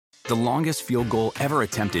The longest field goal ever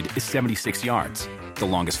attempted is 76 yards. The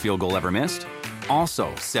longest field goal ever missed?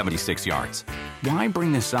 Also 76 yards. Why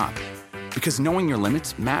bring this up? Because knowing your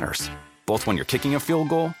limits matters, both when you're kicking a field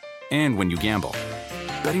goal and when you gamble.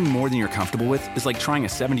 Betting more than you're comfortable with is like trying a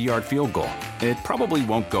 70-yard field goal. It probably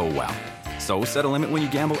won't go well. So set a limit when you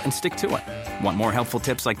gamble and stick to it. Want more helpful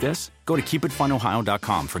tips like this? Go to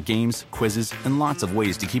keepitfunohio.com for games, quizzes, and lots of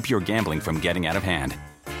ways to keep your gambling from getting out of hand.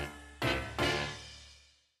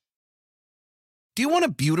 Do you want a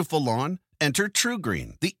beautiful lawn? Enter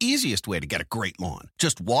TruGreen, the easiest way to get a great lawn.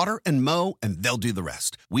 Just water and mow, and they'll do the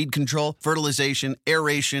rest. Weed control, fertilization,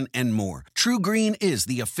 aeration, and more. TruGreen is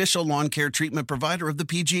the official lawn care treatment provider of the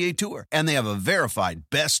PGA Tour, and they have a verified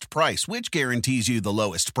best price, which guarantees you the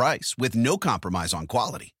lowest price with no compromise on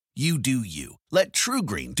quality. You do you. Let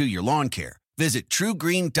TruGreen do your lawn care. Visit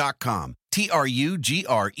TruGreen.com,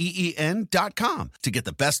 TruGreen.com, to get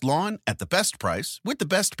the best lawn at the best price with the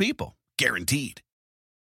best people. Guaranteed.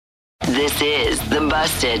 This is the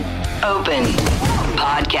Busted Open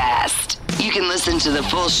Podcast. You can listen to the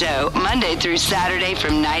full show Monday through Saturday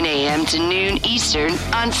from 9 a.m. to noon Eastern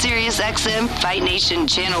on SiriusXM Fight Nation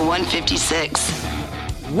Channel 156.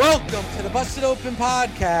 Welcome to the Busted Open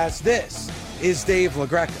Podcast. This is Dave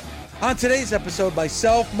LaGreca. On today's episode,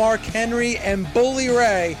 myself, Mark Henry, and Bully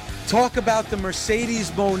Ray talk about the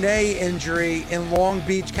Mercedes Mone injury in Long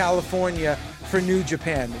Beach, California for New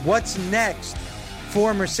Japan. What's next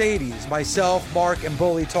for Mercedes? Myself, Mark, and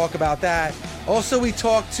Bully talk about that. Also, we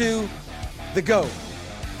talk to the GOAT,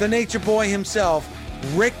 the Nature Boy himself,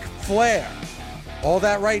 Ric Flair. All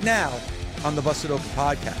that right now on the Busted Open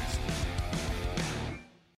Podcast.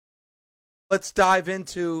 Let's dive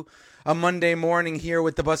into a Monday morning here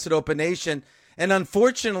with the Busted Open Nation. And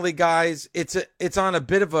unfortunately, guys, it's on a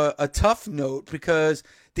bit of a tough note because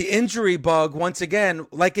the injury bug, once again,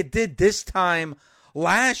 like it did this time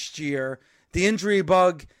last year, the injury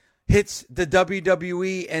bug hits the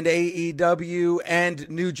WWE and AEW and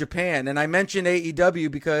New Japan. And I mentioned AEW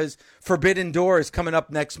because Forbidden Door is coming up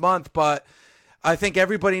next month, but I think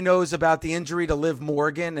everybody knows about the injury to Liv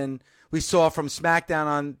Morgan, and we saw from SmackDown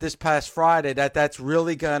on this past Friday that that's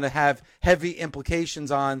really going to have heavy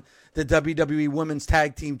implications on the WWE Women's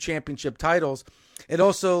Tag Team Championship titles. It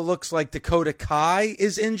also looks like Dakota Kai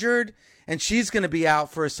is injured, and she's going to be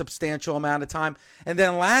out for a substantial amount of time. And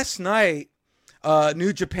then last night,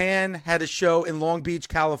 New Japan had a show in Long Beach,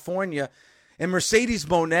 California, and Mercedes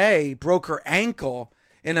Mone broke her ankle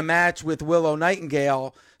in a match with Willow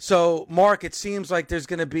Nightingale. So, Mark, it seems like there's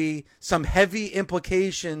going to be some heavy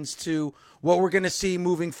implications to what we're going to see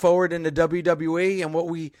moving forward in the WWE and what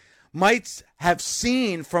we might have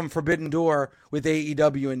seen from Forbidden Door with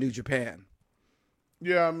AEW and New Japan.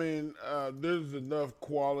 Yeah, I mean, there's enough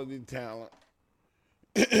quality talent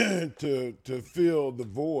to fill the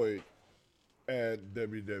void at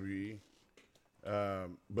WWE,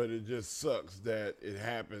 but it just sucks that it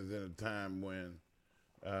happens in a time when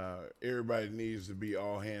everybody needs to be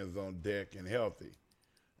all hands on deck and healthy.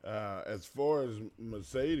 As far as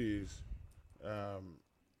Mercedes,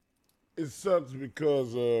 it sucks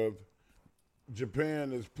because of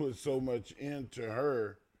Japan has put so much into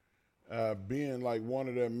her being like one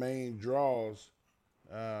of their main draws.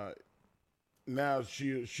 Now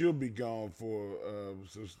she'll be gone for a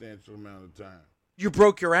substantial amount of time. You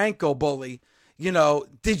broke your ankle, Bully. You know,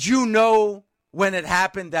 did you know when it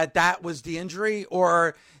happened that was the injury,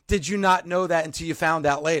 or did you not know that until you found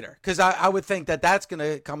out later? Because I would think that that's going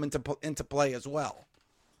to come into play as well.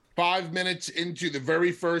 5 minutes into the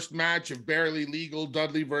very first match of Barely Legal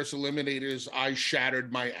Dudley versus Eliminators, I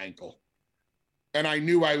shattered my ankle. And I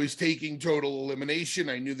knew I was taking total elimination.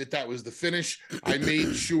 I knew that was the finish. I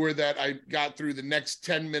made sure that I got through the next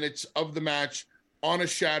 10 minutes of the match on a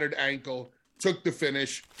shattered ankle, took the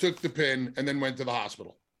finish, took the pin, and then went to the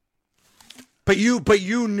hospital. But you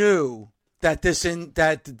knew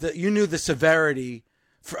that you knew the severity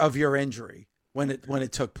of your injury when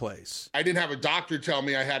it took place. I didn't have a doctor tell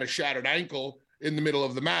me I had a shattered ankle in the middle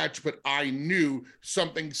of the match, but I knew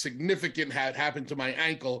something significant had happened to my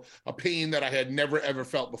ankle, a pain that I had never, ever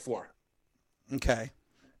felt before. Okay.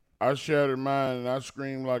 I shattered mine, and I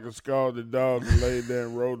screamed like a scalded dog and laid there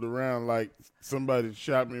and rolled around like somebody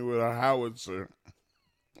shot me with a howitzer.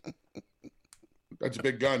 That's a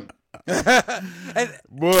big gun.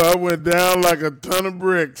 Boy, I went down like a ton of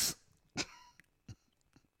bricks.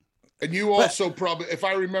 And you also probably, if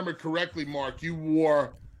I remember correctly, Mark, you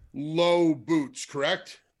wore low boots,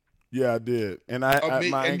 correct? Yeah, I did. And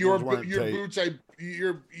my ankles weren't taped.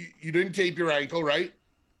 You didn't tape your ankle, right?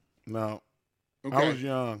 No. Okay. I was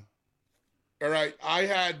young. All right. I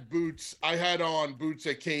had on boots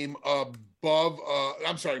that came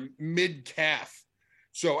mid calf.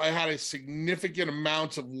 So I had a significant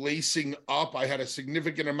amount of lacing up. I had a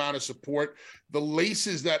significant amount of support. The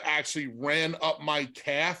laces that actually ran up my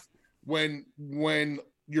calf when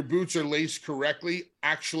your boots are laced correctly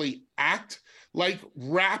actually act like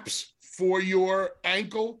wraps for your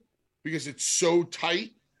ankle because it's so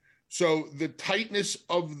tight. So the tightness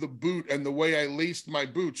of the boot and the way I laced my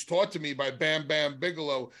boots, taught to me by Bam Bam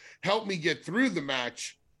Bigelow, helped me get through the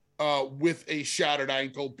match with a shattered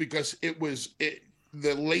ankle because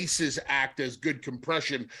the laces act as good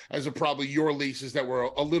compression as probably your laces that were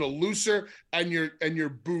a little looser and your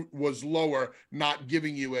boot was lower, not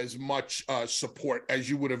giving you as much support as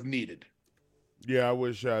you would have needed. Yeah, I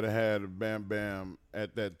wish I'd have had a Bam Bam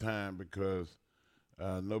at that time because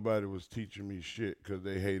nobody was teaching me shit because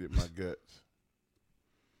they hated my guts.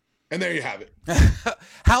 And there you have it.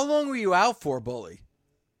 How long were you out for, Bully?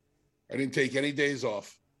 I didn't take any days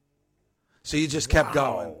off. So you just kept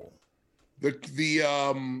going. I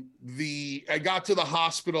got to the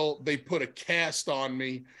hospital. They put a cast on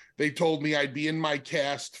me. They told me I'd be in my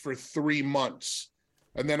cast for 3 months,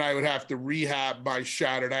 and then I would have to rehab my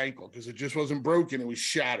shattered ankle because it just wasn't broken; it was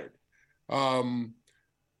shattered.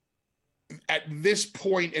 At this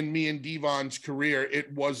point in me and Devon's career,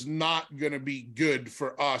 it was not going to be good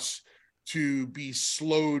for us to be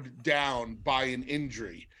slowed down by an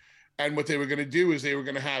injury. And what they were going to do is they were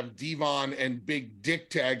going to have Devon and Big Dick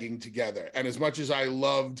tagging together. And as much as I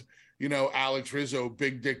loved, Alex Rizzo,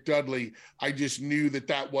 Big Dick Dudley, I just knew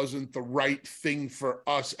that wasn't the right thing for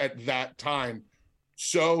us at that time.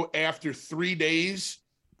 So after 3 days,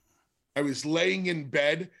 I was laying in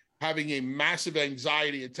bed having a massive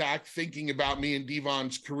anxiety attack, thinking about me and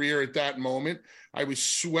Devon's career at that moment. I was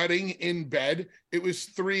sweating in bed. It was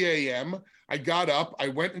 3 a.m. I got up. I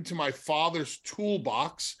went into my father's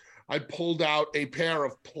toolbox. I pulled out a pair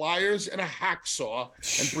of pliers and a hacksaw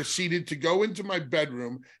and proceeded to go into my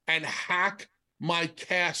bedroom and hack my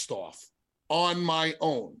cast off on my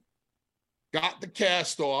own. Got the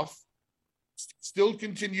cast off, still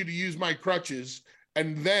continued to use my crutches,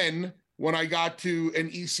 and then when I got to an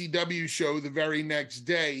ECW show the very next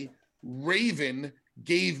day, Raven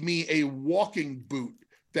gave me a walking boot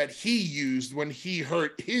that he used when he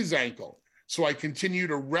hurt his ankle. So I continued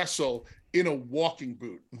to wrestle in a walking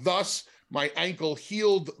boot. Thus, my ankle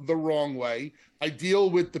healed the wrong way. I deal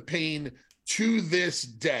with the pain to this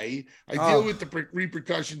day. I deal with the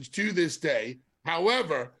repercussions to this day.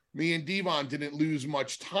 However, me and Devon didn't lose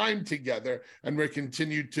much time together, and we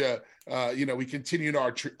continued to, we continued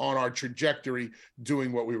on our trajectory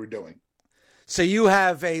doing what we were doing. So you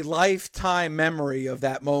have a lifetime memory of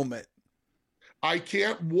that moment. I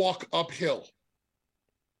can't walk uphill.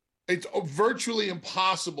 It's virtually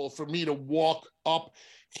impossible for me to walk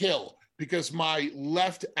uphill because my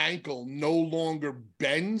left ankle no longer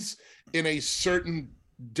bends in a certain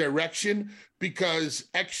direction because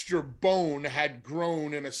extra bone had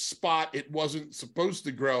grown in a spot it wasn't supposed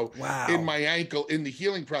to grow in my ankle in the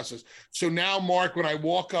healing process. So now, Mark, when I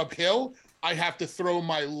walk uphill, I have to throw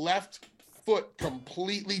my left foot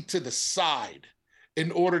completely to the side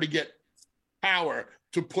in order to get power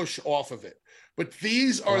to push off of it. But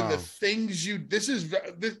these are the things this is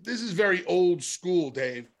very old school,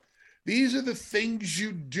 Dave. These are the things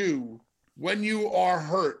you do when you are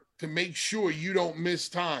hurt to make sure you don't miss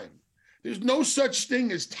time. There's no such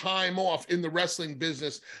thing as time off in the wrestling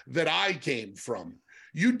business that I came from.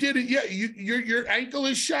 You did it. Yeah. Your ankle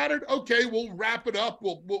is shattered. Okay. We'll wrap it up.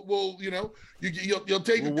 We'll you'll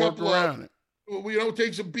take a couple of,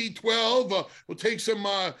 take some B12. We'll take some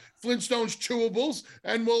Flintstones chewables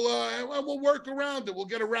and we'll work around it. We'll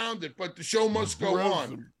get around it, but the show must go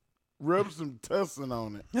on. Rub some tussin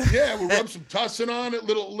on it. Yeah, we'll rub some tussin on it.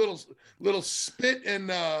 Little spit and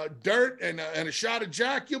dirt and a shot of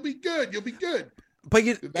Jack. You'll be good. You'll be good. But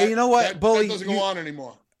you know what, Bully? That doesn't go on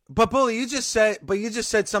anymore. But Bully, you just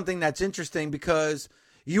said something that's interesting because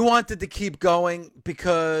you wanted to keep going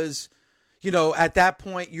because at that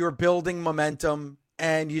point you're building momentum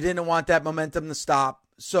and you didn't want that momentum to stop,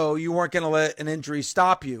 so you weren't going to let an injury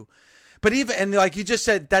stop you. But and like you just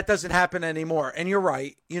said, that doesn't happen anymore. And you're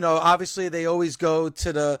right. Obviously they always go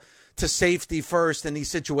to safety first in these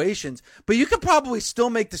situations. But you could probably still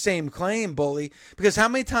make the same claim, Bully, because how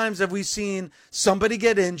many times have we seen somebody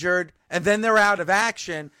get injured and then they're out of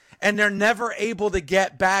action and they're never able to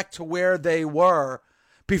get back to where they were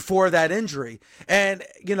before that injury? And,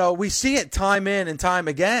 we see it time in and time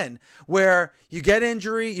again where you get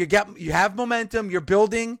injury, you have momentum, you're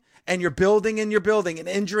building, and you're building, an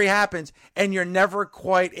injury happens, and you're never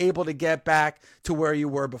quite able to get back to where you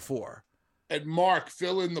were before. And Mark,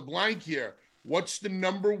 fill in the blank here. what's the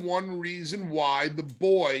number one reason why the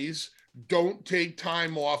boys don't take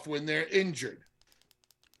time off when they're injured?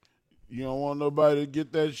 You don't want nobody to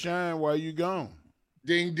get that shine while you gone.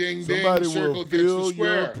 Ding, ding, Somebody ding. Circle will gets the fill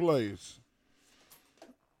square. your place.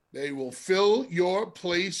 They will fill your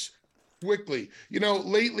place quickly. You know,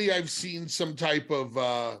 lately I've seen some type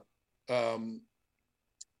of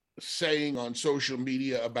saying on social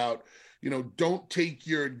media about, you know, don't take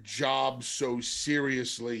your job so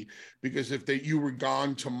seriously, because if you were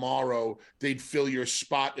gone tomorrow, they'd fill your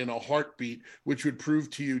spot in a heartbeat, which would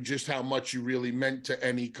prove to you just how much you really meant to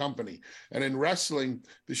any company. And in wrestling,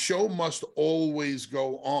 the show must always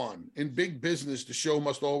go on. In big business, the show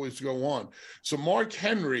must always go on. So Mark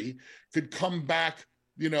Henry could come back,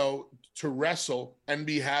 you know, to wrestle and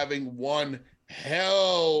be having one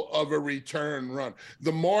hell of a return run.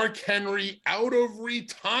 The Mark Henry out of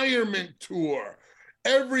retirement tour.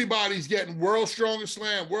 Everybody's getting World Strongest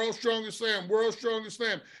Slam, World Strongest Slam, World Strongest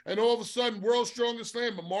Slam. And all of a sudden, World Strongest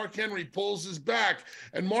Slam, but Mark Henry pulls his back.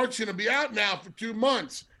 And Mark's going to be out now for 2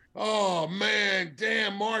 months. Oh, man,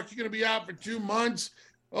 damn, Mark, you're going to be out for 2 months?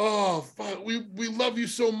 Oh, fuck. We love you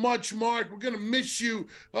so much, Mark. We're going to miss you.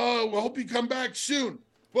 Oh, we hope you come back soon.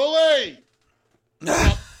 Bully!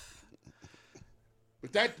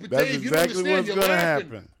 But That's Dave, you don't exactly understand. what's going to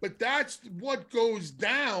happen. But that's what goes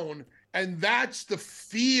down, and that's the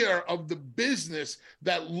fear of the business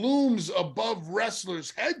that looms above wrestlers'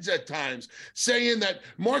 heads at times, saying that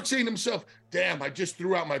Mark's saying to himself, damn, I just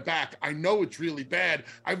threw out my back. I know it's really bad.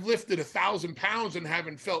 I've lifted 1,000 pounds and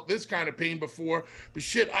haven't felt this kind of pain before, but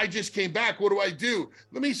shit, I just came back. What do?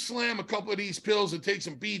 Let me slam a couple of these pills and take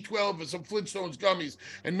some B12 and some Flintstones gummies,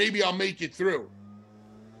 and maybe I'll make it through.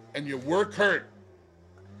 And your work hurt.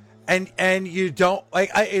 And you don't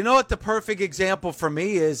like, you know what the perfect example for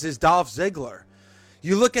me is Dolph Ziggler.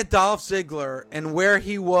 You look at Dolph Ziggler and where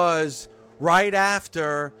he was right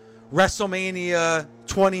after WrestleMania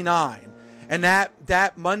 29, and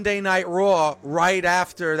that Monday Night Raw right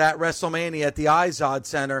after that WrestleMania at the Izod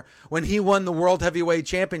Center when he won the World Heavyweight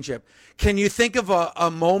Championship. Can you think of a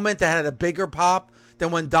moment that had a bigger pop than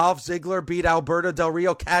when Dolph Ziggler beat Alberto Del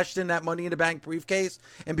Rio, cashed in that Money in the Bank briefcase,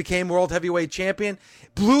 and became World Heavyweight Champion?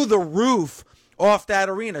 Blew the roof off that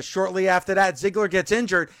arena. Shortly after that, Ziggler gets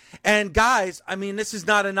injured. And guys, I mean, this is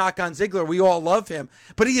not a knock on Ziggler. We all love him.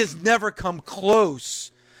 But he has never come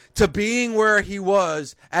close to being where he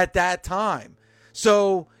was at that time.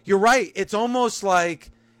 So you're right. It's almost like,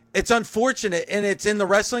 it's unfortunate, and it's in the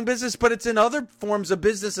wrestling business, but it's in other forms of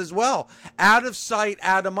business as well. Out of sight,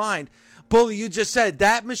 out of mind. Bully, you just said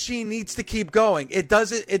that machine needs to keep going. It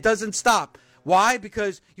doesn't stop. Why?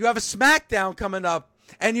 Because you have a SmackDown coming up,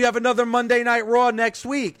 and you have another Monday Night Raw next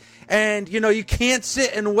week. And, you know, you can't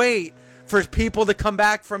sit and wait for people to come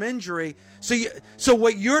back from injury. So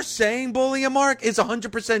what you're saying, Bully and Mark, is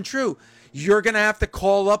 100% true. You're going to have to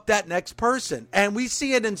call up that next person. And we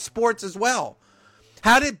see it in sports as well.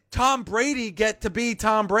 How did Tom Brady get to be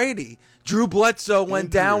Tom Brady? Drew Bledsoe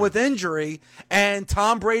went down with injury, and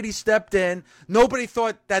Tom Brady stepped in. Nobody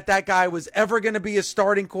thought that guy was ever going to be a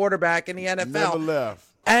starting quarterback in the NFL. Never left.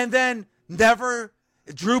 And then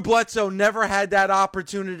Drew Bledsoe never had that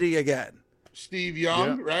opportunity again. Steve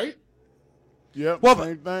Young, right? Yep, well,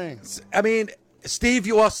 same thing. I mean, Steve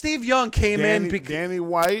Young came in. Danny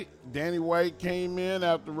White came in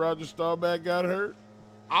after Roger Staubach got hurt.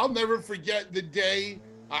 I'll never forget the day.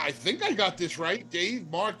 I think I got this right. Dave,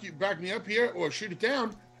 Mark, you back me up here or shoot it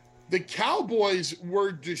down. The Cowboys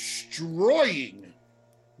were destroying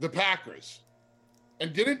the Packers.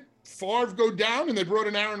 And didn't Favre go down and they brought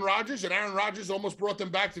in Aaron Rodgers, and Aaron Rodgers almost brought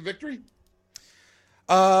them back to victory?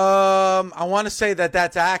 I want to say that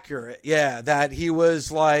that's accurate. Yeah, that he was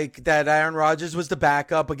like, that Aaron Rodgers was the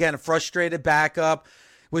backup. Again, a frustrated backup.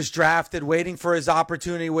 Was drafted, waiting for his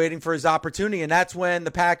opportunity. And that's when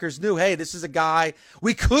the Packers knew, hey, this is a guy,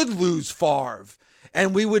 we could lose Favre,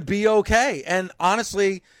 and we would be okay. And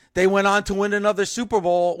honestly, they went on to win another Super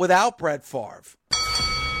Bowl without Brett Favre.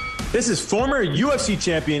 This is former UFC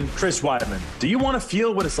champion Chris Weidman. Do you want to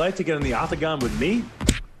feel what it's like to get in the octagon with me?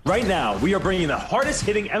 Right now, we are bringing the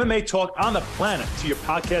hardest-hitting MMA talk on the planet to your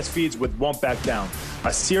podcast feeds with Won't Back Down, a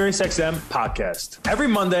SiriusXM podcast. Every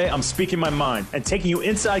Monday, I'm speaking my mind and taking you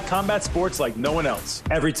inside combat sports like no one else.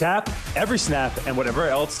 Every tap, every snap, and whatever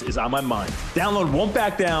else is on my mind. Download Won't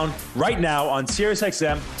Back Down right now on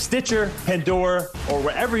SiriusXM, Stitcher, Pandora, or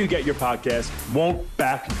wherever you get your podcast. Won't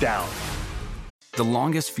Back Down. The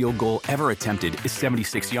longest field goal ever attempted is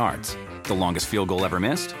 76 yards. The longest field goal ever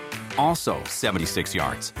missed? Also 76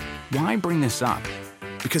 yards. Why bring this up?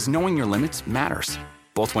 Because knowing your limits matters,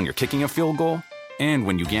 both when you're kicking a field goal and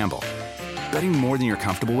when you gamble. Betting more than you're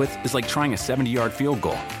comfortable with is like trying a 70-yard field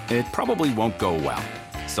goal. It probably won't go well.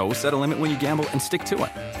 So set a limit when you gamble and stick to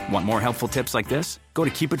it. Want more helpful tips like this? Go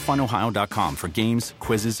to keepitfunohio.com for games,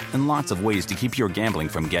 quizzes, and lots of ways to keep your gambling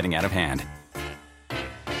from getting out of hand.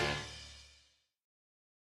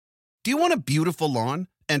 Do you want a beautiful lawn?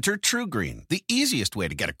 Enter True Green, the easiest way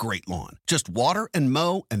to get a great lawn. Just water and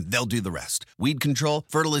mow, and they'll do the rest. Weed control,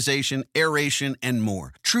 fertilization, aeration, and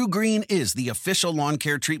more. True Green is the official lawn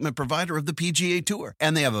care treatment provider of the PGA Tour,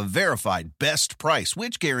 and they have a verified best price,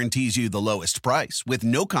 which guarantees you the lowest price with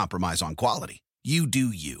no compromise on quality. You do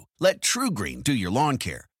you. Let True Green do your lawn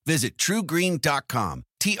care. Visit truegreen.com,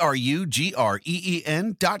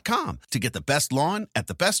 TRUGREEN.com, to get the best lawn at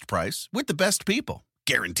the best price with the best people.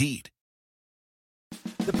 Guaranteed.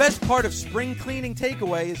 The best part of spring cleaning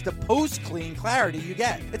takeaway is the post-clean clarity you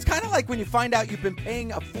get. It's kind of like when you find out you've been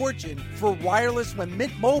paying a fortune for wireless when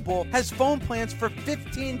Mint Mobile has phone plans for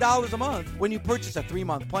 $15 a month when you purchase a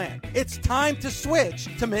 3-month plan. It's time to switch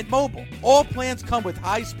to Mint Mobile. All plans come with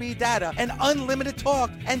high-speed data and unlimited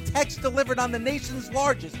talk and text delivered on the nation's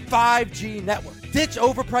largest 5G network. Ditch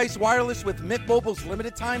overpriced wireless with Mint Mobile's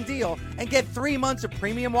limited time deal and get 3 months of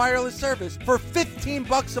premium wireless service for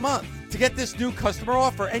 $15 a month. To get this new customer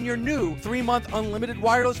offer and your new 3-month unlimited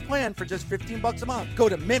wireless plan for just $15 a month, go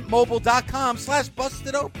to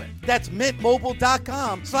mintmobile.com/bustedopen. That's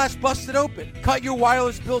mintmobile.com/bustedopen. Cut your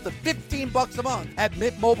wireless bill to $15 a month at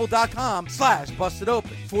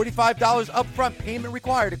mintmobile.com/bustedopen. $45 upfront payment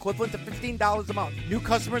required, equivalent to $15 a month. New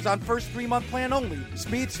customers on first 3-month plan only.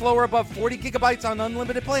 Speed slower above 40 gigabytes on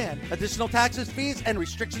unlimited plan. Additional taxes, fees, and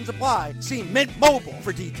restrictions apply. See Mint Mobile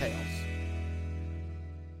for details.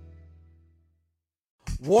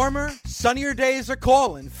 Warmer, sunnier days are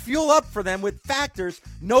calling. Fuel up for them with Factor's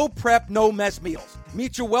no prep, no mess meals.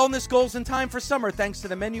 Meet your wellness goals in time for summer thanks to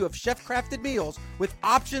the menu of chef-crafted meals with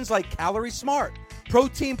options like Calorie Smart,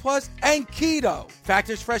 Protein Plus, and Keto.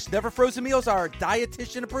 Factor's fresh, never frozen meals are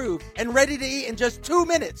dietitian approved and ready to eat in just 2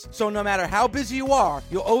 minutes. So no matter how busy you are,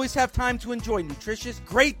 you'll always have time to enjoy nutritious,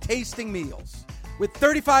 great tasting meals. With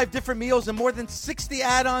 35 different meals and more than 60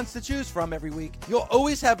 add-ons to choose from every week, you'll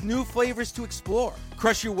always have new flavors to explore.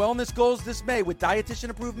 Crush your wellness goals this May with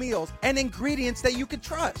dietitian-approved meals and ingredients that you can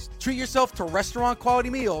trust. Treat yourself to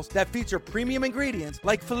restaurant-quality meals that feature premium ingredients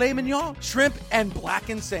like filet mignon, shrimp, and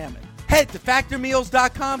blackened salmon. Head to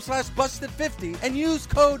factormeals.com/busted50 and use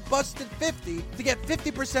code busted50 to get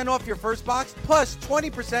 50% off your first box plus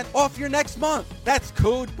 20% off your next month. That's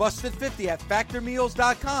code busted50 at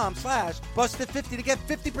factormeals.com/busted50 to get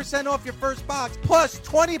 50% off your first box plus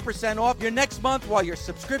 20% off your next month while your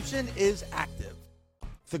subscription is active.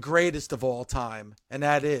 The greatest of all time, and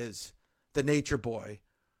that is the Nature Boy,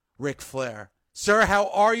 Ric Flair. Sir, how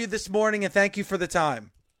are you this morning, and thank you for the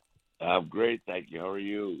time. I'm great, thank you. How are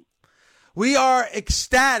you? We are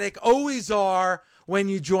ecstatic, always are, when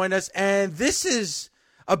you join us. And this is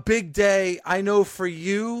a big day, I know, for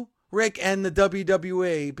you, Rick, and the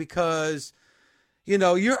WWE, because, you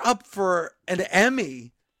know, you're up for an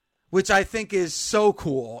Emmy, which I think is so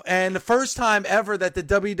cool. And the first time ever that the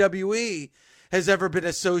WWE has ever been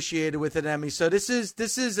associated with an Emmy. So this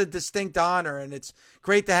is a distinct honor, and it's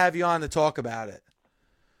great to have you on to talk about it.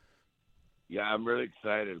 Yeah, I'm really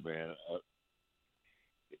excited, man.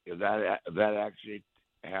 If that actually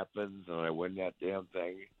happens and I win that damn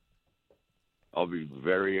thing, I'll be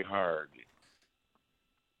very hard.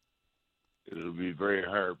 It'll be very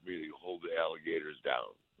hard for me to hold the alligators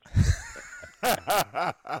down.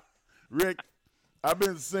 Rick, I've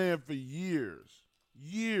been saying for years,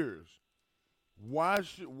 why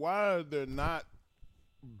are there not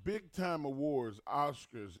big-time awards,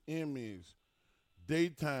 Oscars, Emmys,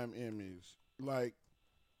 daytime Emmys, like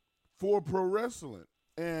for pro wrestling?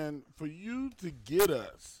 And for you to get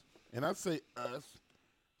us, and I say us,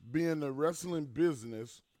 being the wrestling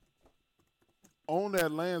business on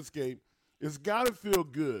that landscape, it's got to feel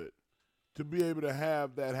good to be able to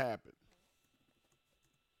have that happen.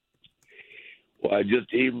 Well, I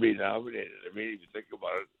just even be nominated. I mean, if you think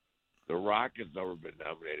about it, The Rock has never been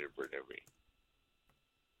nominated for an Emmy.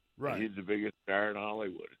 Right. And he's the biggest star in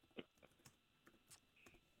Hollywood.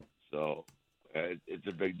 So it's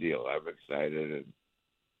a big deal. I'm excited, and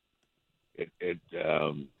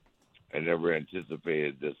I never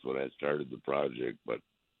anticipated this when I started the project, but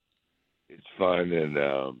it's fun, and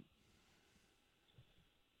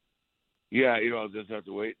yeah, you know, I'll just have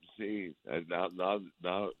to wait and see. And now the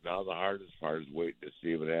hardest part is waiting to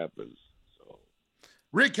see what happens. So,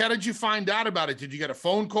 Rick, how did you find out about it? Did you get a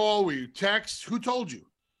phone call? Were you text? Who told you?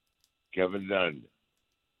 Kevin Dunn.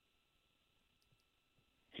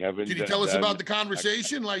 Did he tell us about the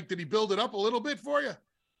conversation? Like, did he build it up a little bit for you?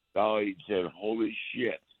 So he said, "Holy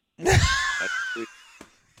shit."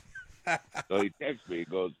 So he texts me. He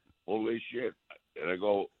goes, "Holy shit." And I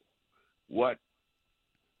go, "What?"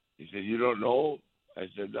 He said, "You don't know?" I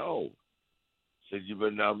said, "No." He said, "You've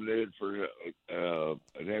been nominated for an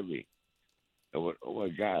Emmy." I went, "Oh my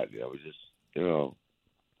God." I was just,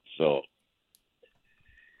 so,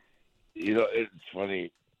 it's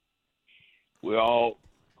funny. We all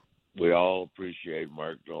appreciate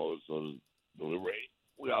Mark knows, so does Billy Ray.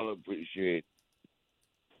 We all appreciate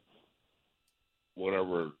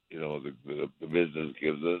whatever, the business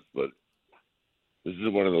gives us, but this is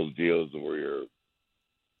one of those deals where you're,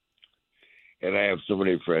 and I have so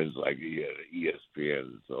many friends like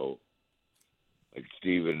ESPN, so like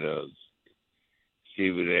Stephen A.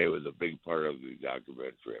 was a big part of the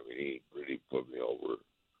documentary. I mean, he really put me over.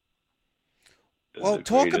 Well,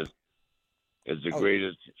 as the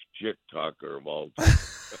greatest shit talker of all time.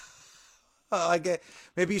 I get.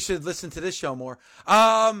 Maybe you should listen to this show more.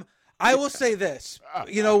 I will say this.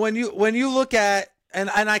 When you look at and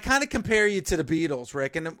I kind of compare you to the Beatles,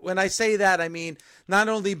 Rick. And when I say that, I mean not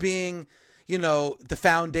only being the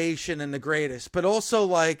foundation and the greatest, but also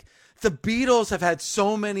like the Beatles have had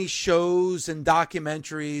so many shows and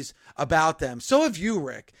documentaries about them. So have you,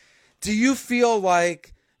 Rick. Do you feel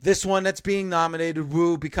like this one that's being nominated,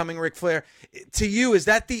 Woo, Becoming Ric Flair, to you, is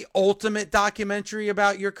that the ultimate documentary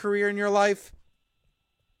about your career and your life?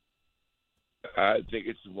 I think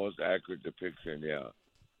it's the most accurate depiction, yeah.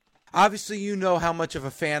 Obviously, you know how much of a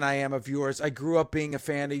fan I am of yours. I grew up being a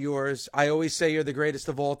fan of yours. I always say you're the greatest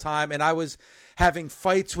of all time. And I was having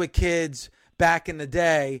fights with kids back in the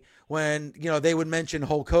day when, they would mention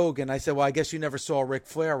Hulk Hogan. I said, well, I guess you never saw Ric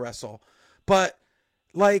Flair wrestle. But,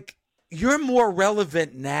 you're more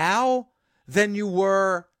relevant now than you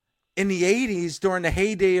were in the 80s during the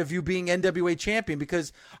heyday of you being NWA champion,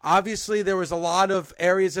 because obviously there was a lot of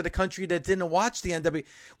areas of the country that didn't watch the NWA.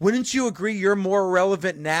 Wouldn't you agree you're more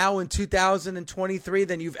relevant now in 2023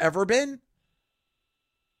 than you've ever been?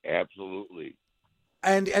 Absolutely.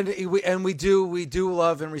 And we do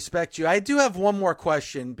love and respect you. I do have one more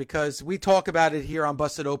question, because we talk about it here on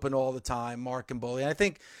Busted Open all the time, Mark and Bully. And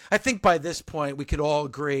I think by this point we could all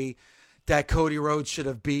agree that Cody Rhodes should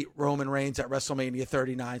have beat Roman Reigns at WrestleMania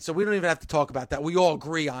 39. So we don't even have to talk about that. We all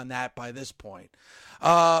agree on that by this point.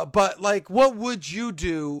 But what would you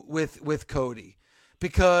do with Cody?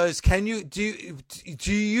 Because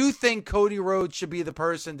do you think Cody Rhodes should be the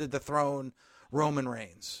person to dethrone Roman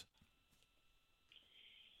Reigns?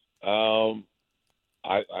 I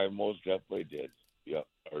most definitely did. Yeah.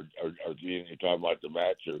 Or you talking about the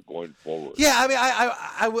match or going forward? Yeah, I mean,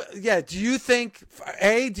 I would. Yeah. Do you think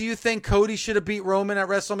Cody should have beat Roman at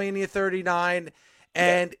WrestleMania 39?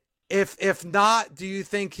 And if not, do you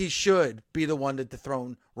think he should be the one to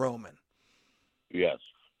dethrone Roman? Yes.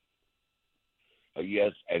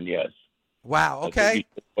 Yes and yes. Wow. Okay.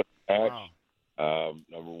 Match,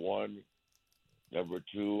 number one. Number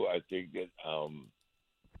two, I think that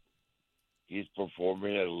he's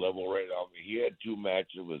performing at a level right now. I mean, he had two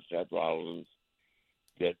matches with Seth Rollins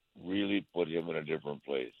that really put him in a different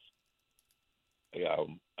place.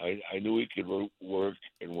 I knew he could work,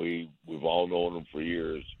 and we've all known him for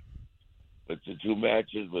years. But the two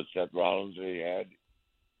matches with Seth Rollins that he had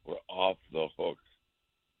were off the hook.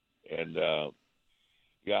 And I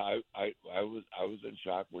was in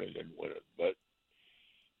shock when he didn't win it. But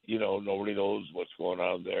nobody knows what's going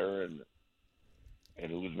on there, and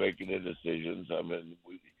who's making the decisions. I mean,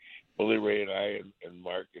 Billy Ray and I and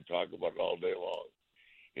Mark can talk about it all day long.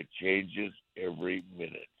 It changes every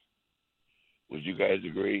minute. Would you guys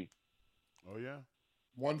agree? Oh yeah,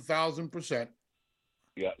 1,000%.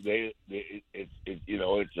 Yeah,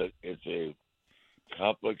 it's a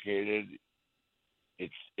complicated,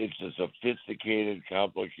 it's a sophisticated,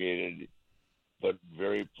 complicated, but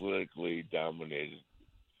very politically dominated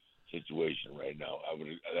situation right now.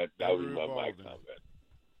 That would be my comment.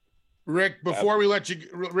 Rick, before we let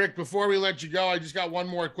you go, I just got one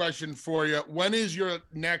more question for you. When is your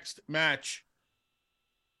next match?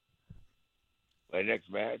 My next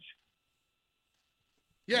match?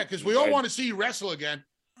 Yeah, because we all want to see you wrestle again.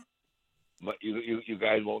 But you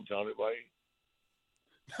guys won't tell anybody?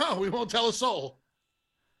 No, we won't tell a soul.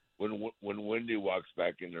 When Wendy walks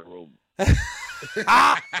back in the room.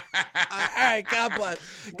 All right, God bless.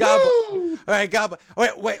 All right, God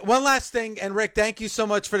bless. Wait, one last thing, and Rick, thank you so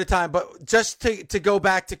much for the time. But just to go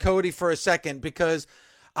back to Cody for a second, because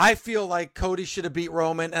I feel like Cody should have beat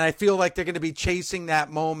Roman, and I feel like they're going to be chasing that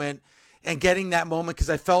moment and getting that moment, because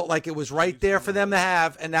I felt like it was right there for them to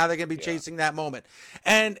have, and now they're going to be chasing that moment.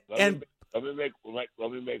 And let me make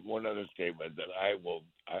one other statement that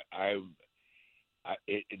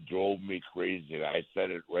it drove me crazy. I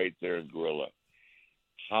said it right there in Gorilla.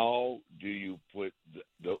 How do you put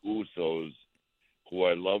the Usos, who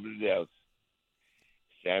I love to death,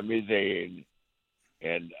 Sami Zayn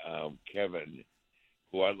and Kevin,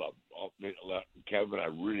 who I love. Kevin, I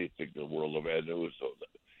really think the world of as Usos.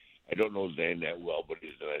 I don't know Zayn that well, but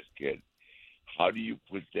he's a nice kid. How do you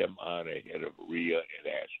put them on ahead of Rhea and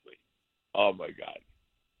Ashley? Oh, my God.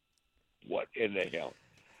 What in the hell?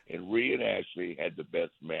 And Rhea and Ashley had the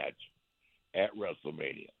best match at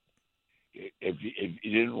WrestleMania. If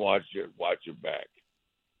you didn't watch it back.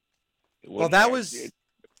 Well, that was...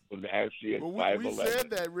 When Ashley at 5'11". We said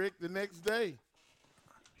that, Rick, the next day.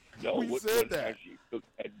 No, we said that. Ashley took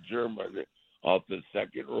that German off the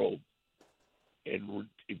second rope and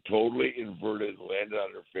it totally inverted and landed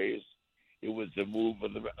on her face, it was the move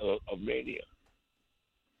of Mania.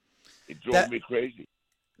 It drove me crazy.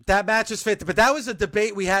 That match was fit, but that was a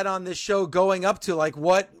debate we had on this show going up to, like,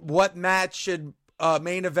 what match should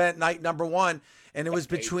main event night number one, and it was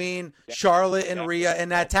between Charlotte and Rhea in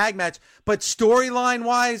that tag match. But storyline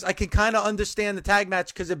wise, I can kind of understand the tag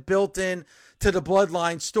match because it built in to the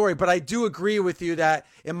Bloodline story. But I do agree with you that,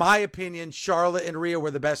 in my opinion, Charlotte and Rhea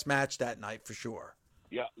were the best match that night for sure.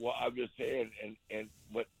 Yeah, well, I'm just saying,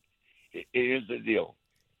 but it is the deal.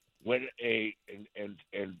 When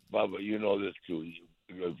and Bubba, you know this too,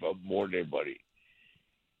 more than anybody,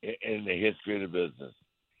 in the history of the business,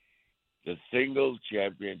 the singles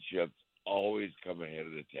championships always come ahead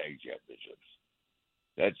of the tag championships.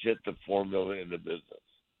 That's just the formula in the business.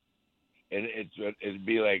 And it'd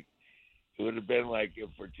be like, it would have been like if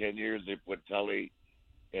for 10 years they put Tully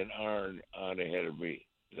and Arn on ahead of me.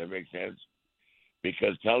 Does that make sense?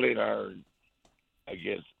 Because Tully and Arn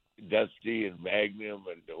against Dusty and Magnum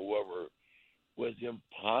and whoever was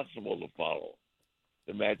impossible to follow.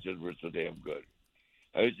 The matches were so damn good.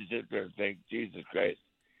 I used to sit there and think, Jesus Christ,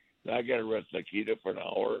 now I got to rest Nikita for an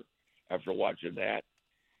hour after watching that.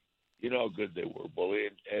 You know how good they were, Bully,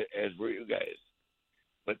 as were you guys.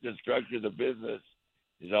 But the structure of the business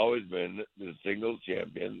has always been the singles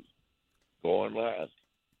champions go on last.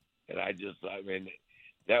 And I mean,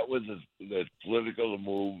 that was the political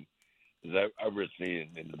move as I've ever seen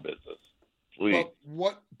in the business. Please.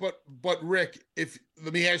 But Rick,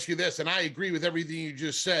 let me ask you this, and I agree with everything you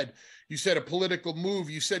just said. You said a political move.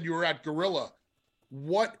 You said you were at Gorilla.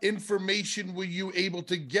 What information were you able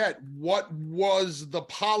to get? What was the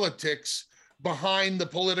politics behind the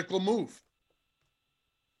political move?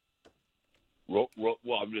 Well,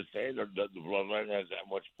 I'm just saying that the Bloodline has that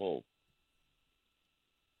much pull.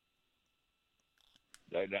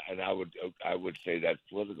 And I would say that's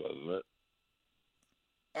political, isn't it?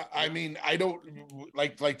 I mean, I don't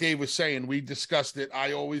like Dave was saying, we discussed it.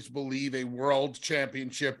 I always believe a world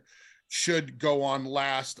championship should go on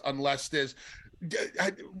last unless there's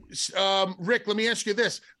Rick, let me ask you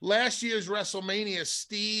this. Last year's WrestleMania,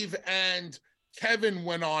 Steve and Kevin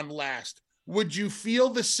went on last. Would you feel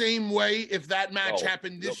the same way if that match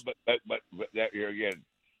happened this? But that here again,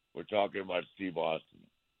 we're talking about Steve Austin.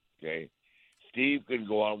 Okay, Steve can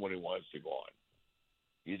go on when he wants to go on.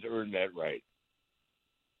 He's earned that right.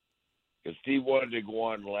 If Steve wanted to go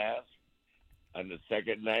on last on the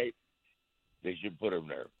second night, they should put him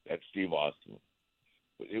there. That's Steve Austin.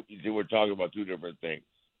 We're talking about two different things.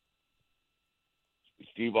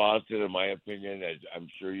 Steve Austin, in my opinion, as I'm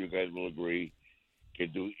sure you guys will agree,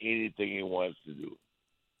 can do anything he wants to do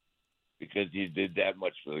because he did that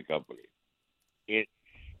much for the company.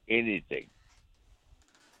 Anything.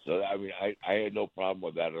 So, I mean, I had no problem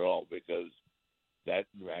with that at all because that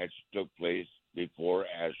match took place before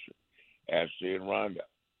Ashley and Ronda.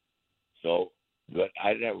 So, but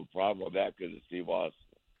I didn't have a problem with that because of Steve Austin.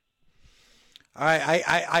 All right,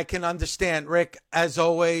 I can understand. Rick, as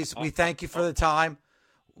always, we thank you for the time.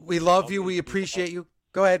 We love you. We appreciate you.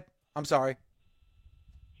 Go ahead. I'm sorry.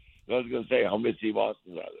 I was going to say, how many Steve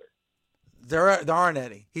Austins are there? There aren't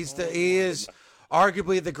any. He is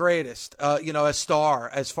arguably the greatest, a star.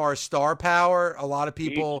 As far as star power, a lot of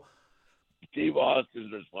people. Steve Austin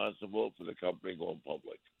is responsible for the company going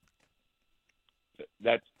public.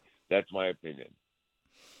 That's my opinion.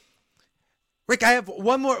 Rick, I have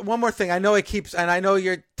one more thing. I know it keeps, and I know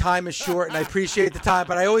your time is short, and I appreciate the time,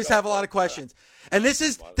 but I always have a lot of questions. And this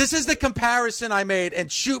is the comparison I made, and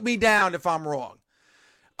shoot me down if I'm wrong.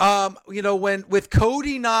 When with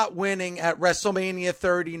Cody not winning at WrestleMania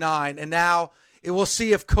 39, and now we'll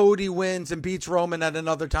see if Cody wins and beats Roman at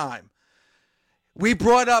another time. I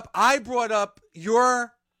brought up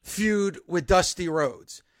your feud with Dusty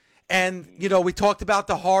Rhodes. And, we talked about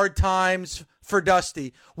the hard times for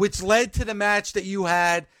Dusty, which led to the match that you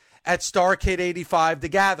had at Starrcade 85, The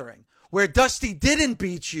Gathering, where Dusty didn't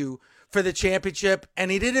beat you for the championship,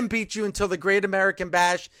 and he didn't beat you until the Great American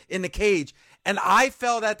Bash in the cage. And I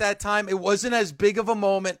felt at that time it wasn't as big of a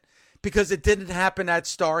moment because it didn't happen at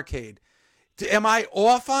Starrcade. Am I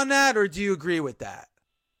off on that, or do you agree with that?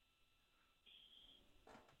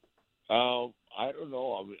 I don't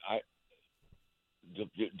know. I mean,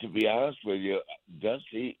 to be honest with you,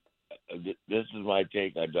 Dusty, this is my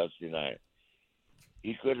take on Dusty and I.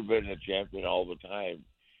 He could have been a champion all the time,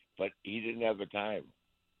 but he didn't have the time.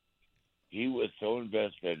 He was so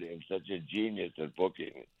invested in such a genius at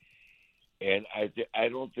booking, and I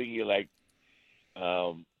don't think he liked.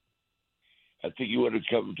 I think he would have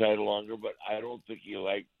kept the title longer, but I don't think he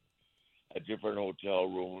liked a different hotel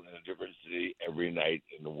room in a different city every night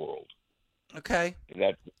in the world. Okay. And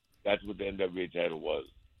that's what the NWA title was.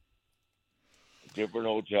 A different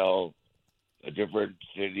hotel, a different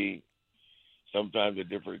city, sometimes a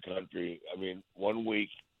different country. I mean, one week,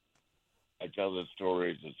 I tell the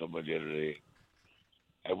story to somebody the other day.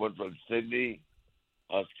 I went from Sydney,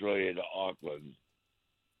 Australia to Auckland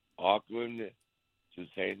to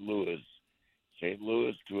St. Louis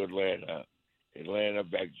to Atlanta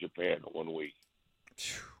back to Japan in 1 week.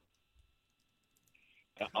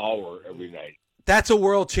 An hour every night. That's a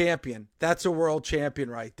world champion. That's a world champion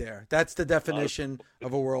right there. That's the definition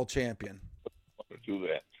of a world champion. I want to do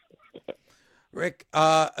that. Rick,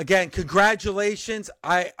 again, congratulations.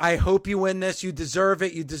 I hope you win this. You deserve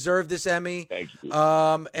it. You deserve this Emmy. Thank you.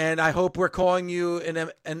 And I hope we're calling you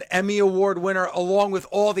an Emmy Award winner along with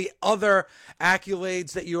all the other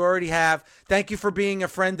accolades that you already have. Thank you for being a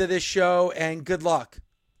friend of this show, and good luck.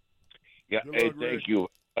 Yeah, Good hey, luck, Rick. thank you.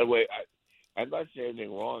 By the way, I'm not saying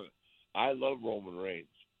anything wrong. I love Roman Reigns,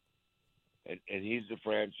 and he's the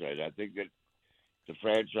franchise. I think that the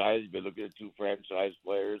franchise, if you look at the two franchise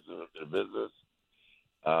players in the business,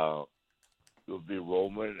 it would be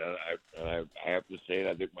Roman, and I have to say,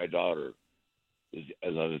 I think my daughter is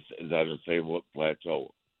on the same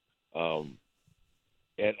plateau. And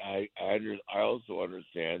I also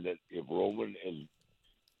understand that if Roman is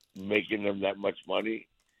making them that much money,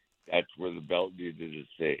 that's where the belt needed to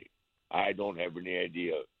stay. I don't have any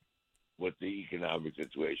idea what the economic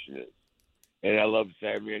situation is, and I love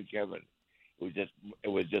Sammy and Kevin. It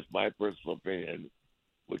was just my personal opinion,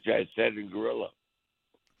 which I said in Gorilla.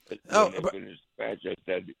 When they finished the match, I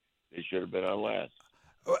said they should have been on last.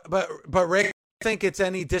 But Rick, I think it's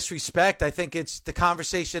any disrespect. I think it's the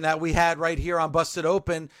conversation that we had right here on Busted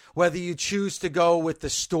Open, whether you choose to go with the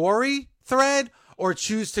story thread or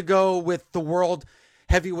choose to go with the World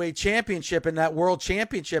Heavyweight Championship and that World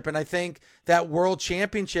Championship. And I think that World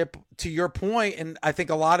Championship, to your point, and I think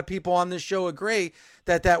a lot of people on this show agree,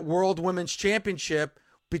 that World Women's Championship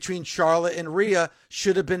between Charlotte and Rhea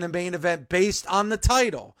should have been the main event based on the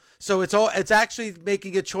title. So it's actually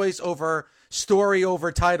making a choice over story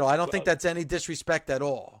over title. I don't think that's any disrespect at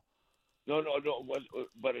all. No,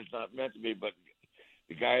 but it's not meant to be. But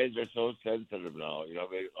the guys are so sensitive now. You know,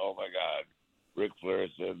 oh my God, Ric Flair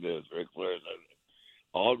said this. Ric Flair said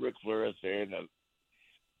all Ric Flair is saying.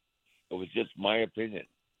 It was just my opinion.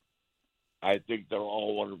 I think they're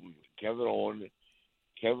all wonderful. Kevin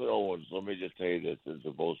Owens, let me just tell you this, is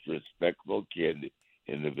the most respectful kid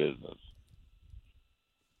in the business.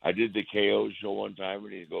 I did the KO show one time,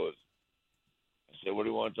 and he goes, I said, what do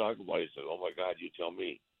you want to talk about? He said, oh, my God, you tell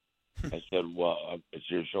me. I said, well, it's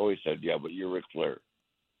your show. He said, yeah, but you're Ric Flair.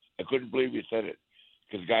 I couldn't believe he said it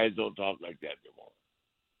because guys don't talk like that anymore.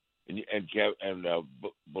 And Kev and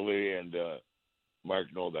Bully and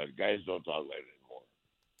Mark know that. Guys don't talk like that anymore.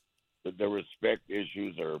 But the respect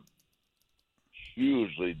issues are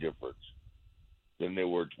hugely different than they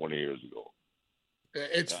were 20 years ago.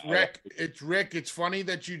 It's Rick. It's funny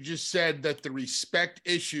that you just said that the respect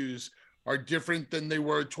issues are different than they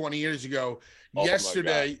were 20 years ago. Oh,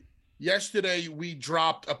 Yesterday we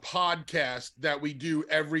dropped a podcast that we do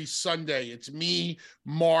every Sunday. It's me,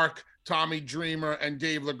 Mark, Tommy Dreamer, and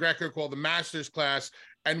Dave LaGreca, called the Masters Class.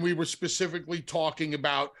 And we were specifically talking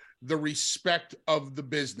about the respect of the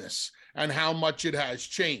business and how much it has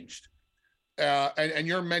changed. And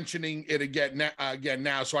you're mentioning it again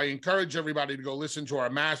now. So I encourage everybody to go listen to our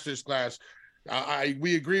Masters Class.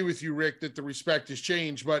 We agree with you, Rick, that the respect has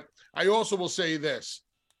changed. But I also will say this.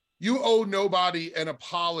 You owe nobody an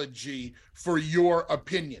apology for your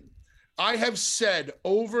opinion. I have said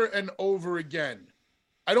over and over again,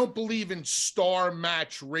 I don't believe in star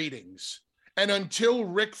match ratings. And until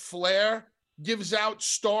Ric Flair gives out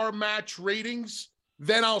star match ratings,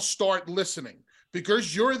 then I'll start listening.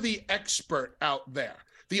 Because you're the expert out there.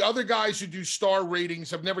 The other guys who do star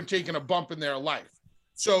ratings have never taken a bump in their life.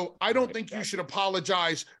 So I don't think you should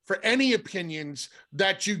apologize for any opinions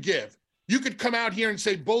that you give. You could come out here and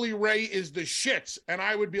say Bully Ray is the shits. And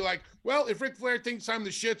I would be like, well, if Ric Flair thinks I'm the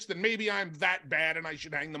shits, then maybe I'm that bad and I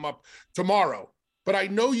should hang them up tomorrow. But I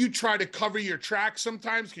know you try to cover your tracks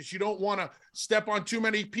sometimes because you don't want to step on too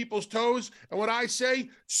many people's toes. And what I say,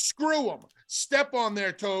 screw them. Step on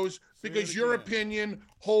their toes because your opinion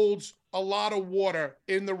holds a lot of water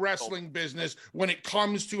in the wrestling business when it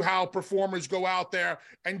comes to how performers go out there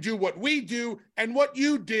and do what we do and what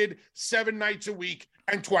you did 7 nights a week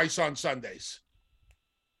and twice on Sundays.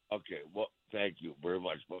 Okay, well, thank you very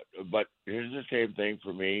much. But here's the same thing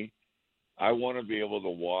for me. I want to be able to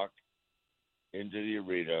walk into the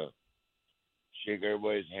arena, shake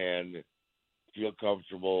everybody's hand, feel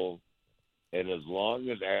comfortable, and as long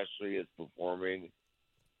as Ashley is performing,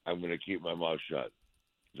 I'm going to keep my mouth shut.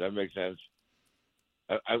 Does that make sense?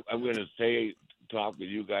 I'm going to talk with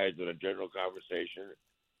you guys in a general conversation,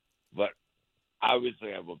 but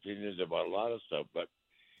obviously I have opinions about a lot of stuff, but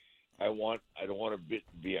I don't want to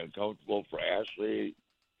be uncomfortable for Ashley.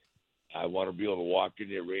 I want to be able to walk in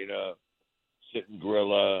the arena, sit in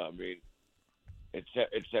Gorilla. I mean, at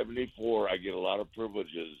 74, I get a lot of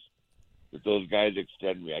privileges that those guys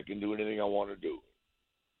extend me. I can do anything I want to do.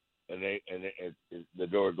 And the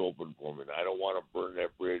door is open for me. I don't want to burn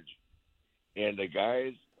that bridge. And the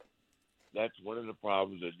guys, that's one of the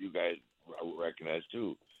problems that you guys recognize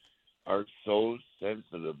too, are so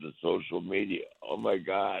sensitive to social media. Oh my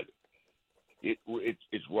God,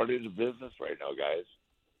 it's running the business right now, guys.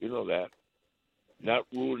 You know that. Not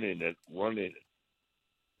ruining it, running it.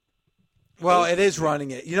 Well, it is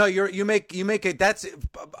running it. You know, you make it. That's,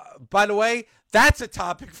 by the way, that's a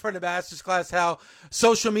topic for the Masters class. How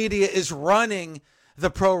social media is running the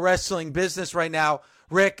pro wrestling business right now.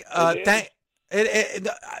 Rick,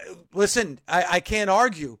 listen, I can't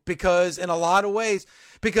argue because in a lot of ways,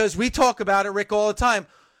 because we talk about it, Rick, all the time,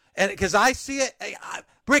 and because I see it,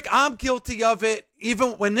 Rick, I'm guilty of it.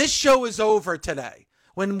 Even when this show is over today.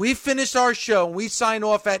 When we finish our show and we sign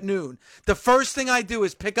off at noon, the first thing I do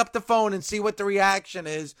is pick up the phone and see what the reaction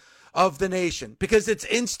is of the nation, because it's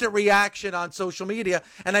instant reaction on social media.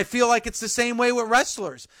 And I feel like it's the same way with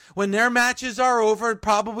wrestlers. When their matches are over,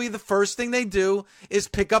 probably the first thing they do is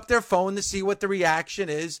pick up their phone to see what the reaction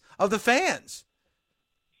is of the fans.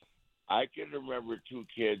 I can remember 2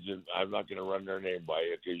 kids, and I'm not going to run their name by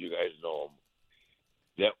you because you guys know them,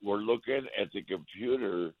 that were looking at the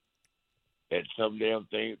computer at some damn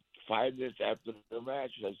thing 5 minutes after the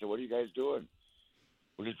match. And I said, what are you guys doing?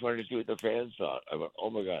 We're just trying to see what the fans thought. I went, oh,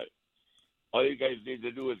 my God. All you guys need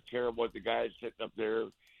to do is care about the guys sitting up there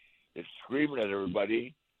and screaming at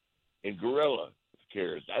everybody. And Gorilla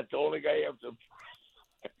cares. That's the only guy you have to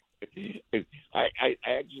 – I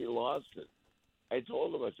actually lost it. I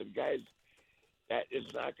told him, I said, guys, that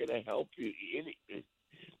is not going to help you.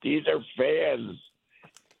 These are fans.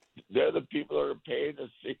 They're the people that are paying to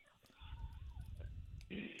see.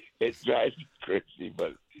 It drives me crazy,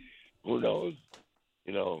 but who knows?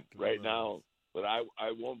 You know, right now, but I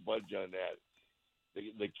won't budge on that.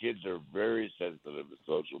 The kids are very sensitive to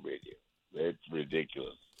social media. It's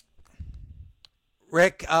ridiculous.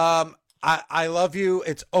 Rick, I love you.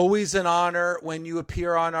 It's always an honor when you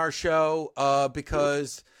appear on our show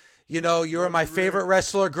because, you know, you're my favorite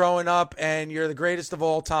wrestler growing up, and you're the greatest of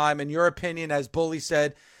all time. And your opinion, as Bully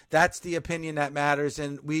said, that's the opinion that matters,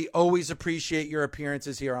 and we always appreciate your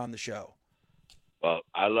appearances here on the show. Well,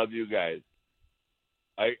 I love you guys.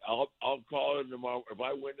 I'll call in tomorrow. If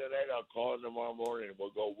I win tonight, I'll call in tomorrow morning, and we'll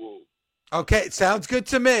go woo. Okay, sounds good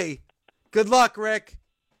to me. Good luck, Rick.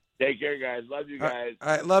 Take care, guys. Love you guys. All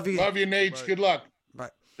right, love you. Love you, Nate. Bye. Good luck. Bye.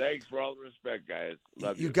 Thanks for all the respect, guys.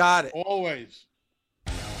 Love you. You got it. Always.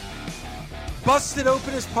 Busted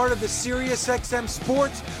Open is part of the SiriusXM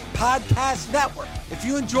Sports Podcast Network. If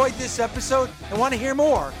you enjoyed this episode and want to hear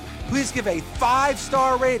more, please give a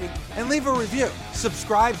 5-star rating and leave a review.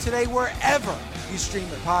 Subscribe today wherever you stream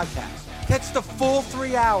your podcast. Catch the full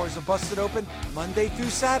 3 hours of Busted Open Monday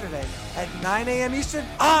through Saturday at 9 a.m. Eastern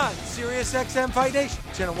on SiriusXM Fight Nation,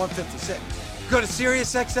 channel 156. Go to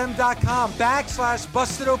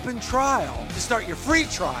SiriusXM.com/Busted Open Trial to start your free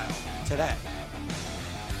trial today.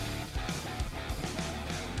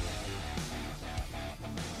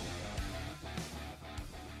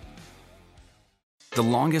 The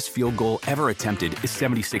longest field goal ever attempted is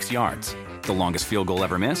 76 yards. The longest field goal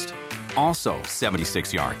ever missed? Also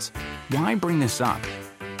 76 yards. Why bring this up?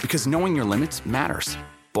 Because knowing your limits matters,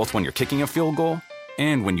 both when you're kicking a field goal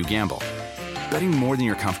and when you gamble. Betting more than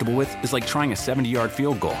you're comfortable with is like trying a 70-yard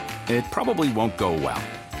field goal. It probably won't go well.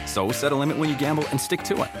 So set a limit when you gamble and stick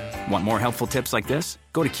to it. Want more helpful tips like this?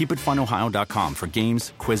 Go to keepitfunohio.com for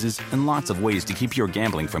games, quizzes, and lots of ways to keep your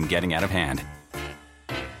gambling from getting out of hand.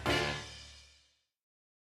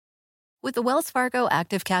 With the Wells Fargo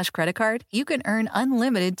Active Cash Credit Card, you can earn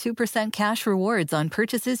unlimited 2% cash rewards on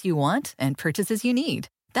purchases you want and purchases you need.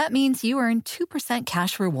 That means you earn 2%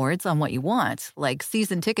 cash rewards on what you want, like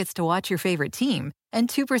season tickets to watch your favorite team, and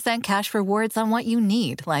 2% cash rewards on what you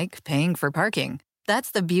need, like paying for parking.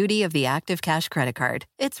 That's the beauty of the Active Cash Credit Card.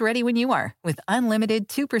 It's ready when you are, with unlimited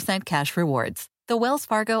 2% cash rewards. The Wells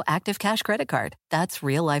Fargo Active Cash Credit Card. That's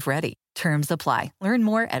real life ready. Terms apply. Learn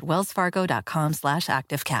more at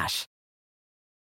wellsfargo.com/activecash.